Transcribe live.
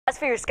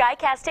for your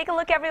Skycast. Take a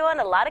look,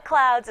 everyone. A lot of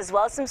clouds as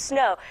well as some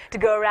snow to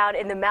go around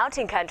in the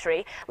mountain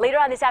country. Later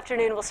on this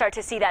afternoon, we'll start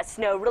to see that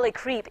snow really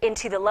creep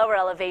into the lower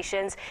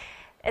elevations.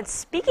 And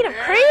speaking of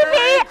creepy,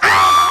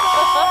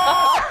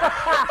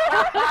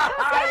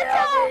 Hi,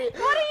 Abby.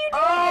 What are you doing?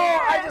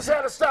 Oh, I just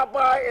had to stop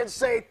by and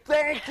say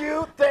thank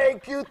you,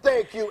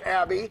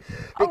 Abby,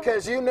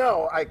 because you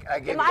know I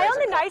gave you Am guys I on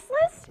the nice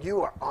list?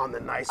 You are on the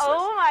nice list.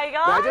 Oh my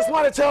God! Now, I just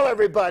want to tell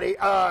everybody,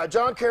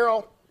 John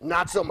Carroll.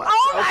 Not so much.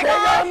 Oh my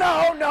gosh.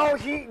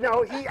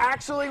 No, he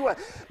actually was.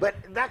 But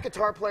that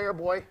guitar player,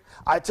 boy,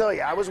 I tell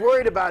you, I was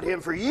worried about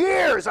him for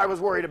years. I was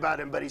worried about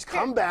him, but he's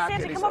come back.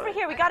 Santa, and he's come over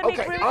here. We got to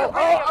make room.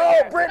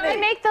 Oh, Brittany. Did I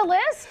make the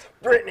list?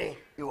 Brittany,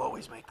 you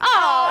always make the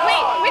Oh,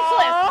 wait, which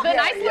list? The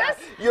nice yeah,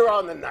 list? You're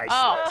on the nice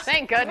Oh, list.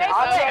 thank goodness.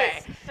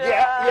 Okay.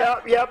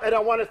 Okay. Yep. And I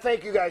want to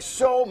thank you guys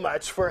so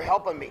much for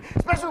helping me,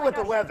 especially with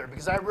the weather,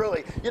 because I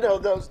really, you know,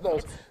 those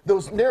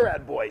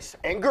NERAD boys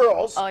and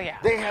girls. Oh, yeah.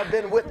 They have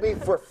been with me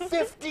for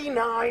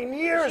 59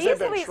 years. They've Jeez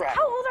been Louise, traveling.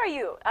 how old are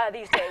you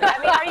these days? I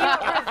mean, are you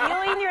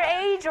revealing your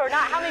age or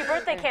not? How many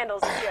birthday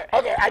candles this year?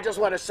 Okay, I just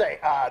want to say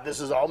this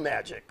is all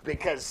magic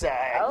because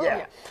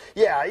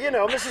yeah. you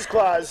know, Mrs.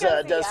 Claus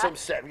does some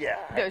stuff. Yeah.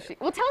 Does she?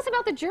 Well, tell us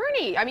about the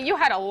journey. I mean, you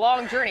had a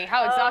long journey.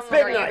 How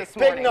exhausted are you this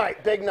morning?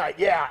 Big night.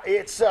 Yeah,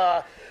 it's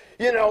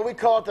you know, we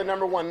call it the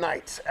 #1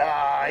 night.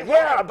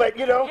 Yeah, but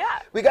you know,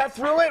 we got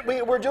through it.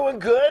 We're doing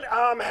good.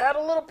 Had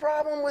a little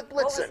problem with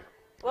Blitzen.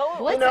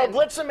 Well, you know,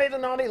 Blitzen made the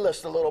naughty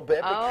list a little bit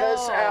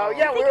because, I think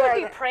it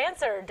would be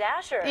Prancer or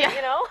Dasher,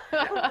 you know?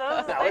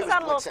 They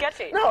sound a little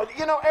sketchy. No,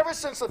 you know, ever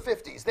since the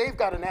 50s, they've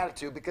got an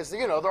attitude because,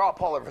 you know, they're all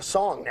part of a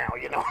song now,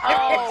 you know?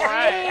 Oh,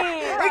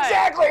 right.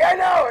 Exactly, I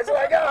know. It's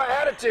like,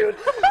 attitude.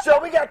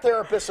 So we got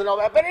therapists and all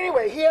that. But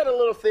anyway, he had a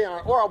little thing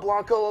on Oro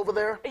Blanco over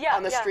there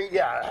on the street.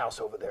 Yeah, a house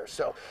over there.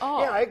 So,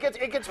 yeah, it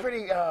gets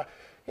pretty...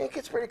 It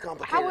gets pretty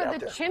complicated. How are out the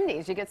there.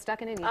 chimneys? You get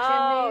stuck in any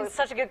Oh, chimneys?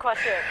 such a good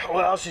question.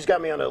 Well, she's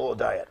got me on a little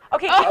diet.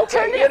 Okay,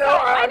 you know,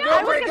 I'm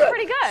doing pretty good.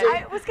 Pretty good.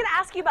 I was going to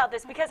ask you about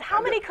this because how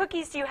many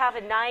cookies do you have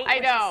a night? I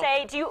know. You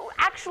say, do you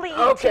actually eat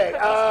 2 cookies in your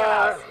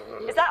house?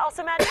 Is that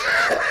also magic?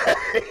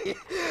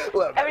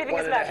 Well, Everything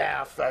is magic.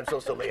 1.5. I'm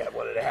supposed to only have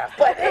 1.5.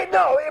 But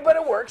but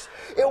it works.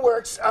 It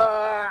works.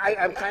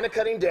 I'm kind of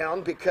cutting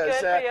down because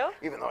Good for you.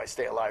 even though I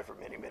stay alive for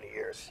many, many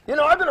years. You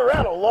know, I've been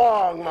around a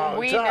long time.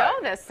 We know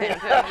this,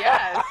 Santa.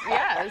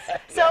 Yes.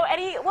 So,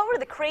 what were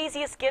the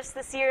craziest gifts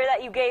this year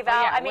that you gave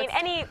out? Yeah, I mean,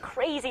 any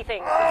crazy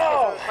things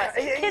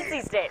kids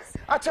these days.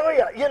 I'll tell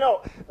you,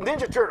 know,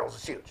 Ninja Turtles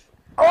is huge.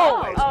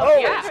 Always.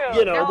 Yeah.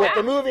 You know, with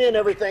the movie and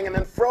everything, and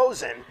then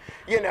Frozen.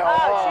 You know,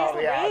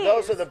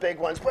 those are the big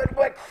ones.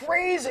 But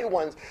crazy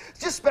ones,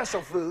 just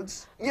special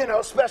foods. You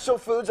know, special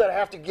foods that I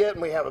have to get,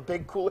 and we have a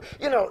big cooler.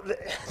 You know,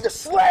 the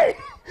sleigh.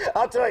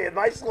 I'll tell you,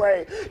 my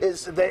sleigh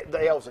is,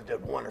 the elves have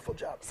did a wonderful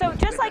job. So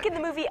just like in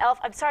the movie Elf,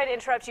 I'm sorry to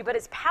interrupt you, but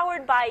it's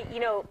powered by, you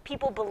know,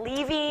 people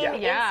believing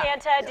in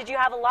Santa. Did you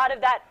have a lot of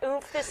that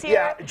oomph this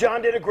year? Yeah,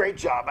 John did a great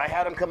job. I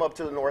had him come up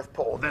to the North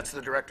Pole. That's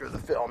the director of the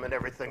film and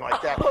everything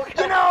like that.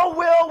 Okay. You know,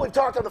 Will, we've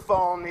talked on the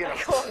phone, you know,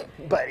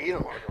 but he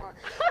didn't want to go on.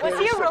 Was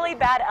he a really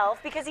bad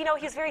elf? Because, you know,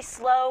 he's very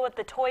slow with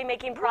the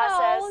toy-making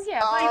process. Well, yeah.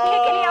 Do you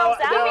pick any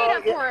elves out? He made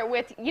up for it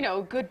with, you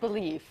know, good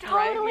belief.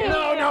 Totally.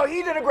 Right? No,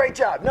 he did a great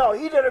job.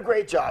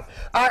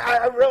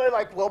 I really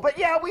like Will. But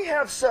yeah, we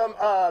have some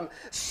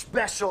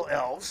special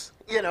elves,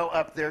 you know,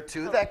 up there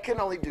too that can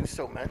only do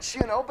so much,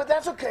 you know, but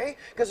that's okay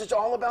because it's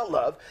all about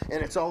love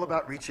and it's all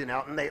about reaching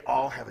out, and they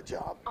all have a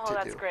job to do. Oh,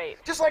 that's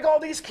great. Just like all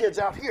these kids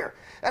out here.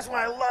 That's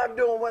why I love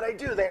doing what I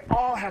do. They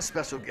all have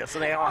special gifts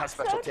and they all have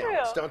special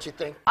talents, don't you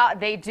think?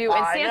 They do.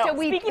 And Santa,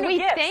 we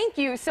gifts. thank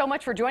you so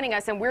much for joining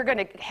us, and we're going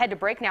to head to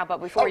break now, but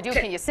before we do,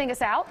 can you sing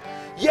us out?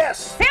 Yes.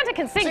 Santa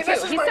can sing, too.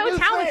 This is He's my so new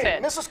talented.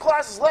 thing. Mrs.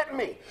 Claus is letting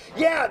me.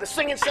 Yeah, the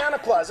singing Santa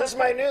Claus. This is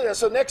my new thing.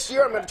 So next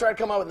year I'm going to try to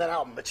come out with an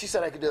album, but she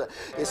said I could do that.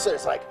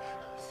 It's like,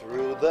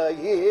 through the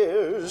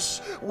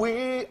years,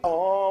 we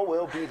all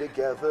will be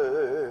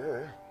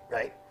together.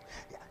 Right?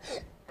 Yeah.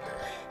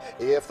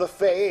 If the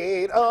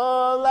fate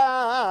allow,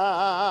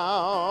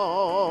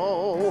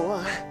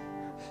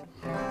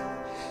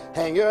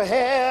 hang your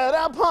head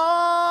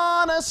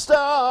upon a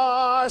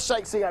star.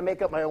 See, I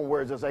make up my own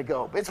words as I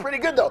go. It's pretty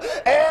good, though.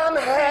 And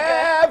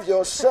have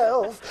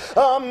yourself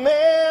a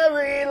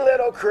merry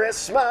little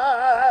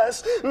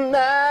Christmas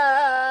now.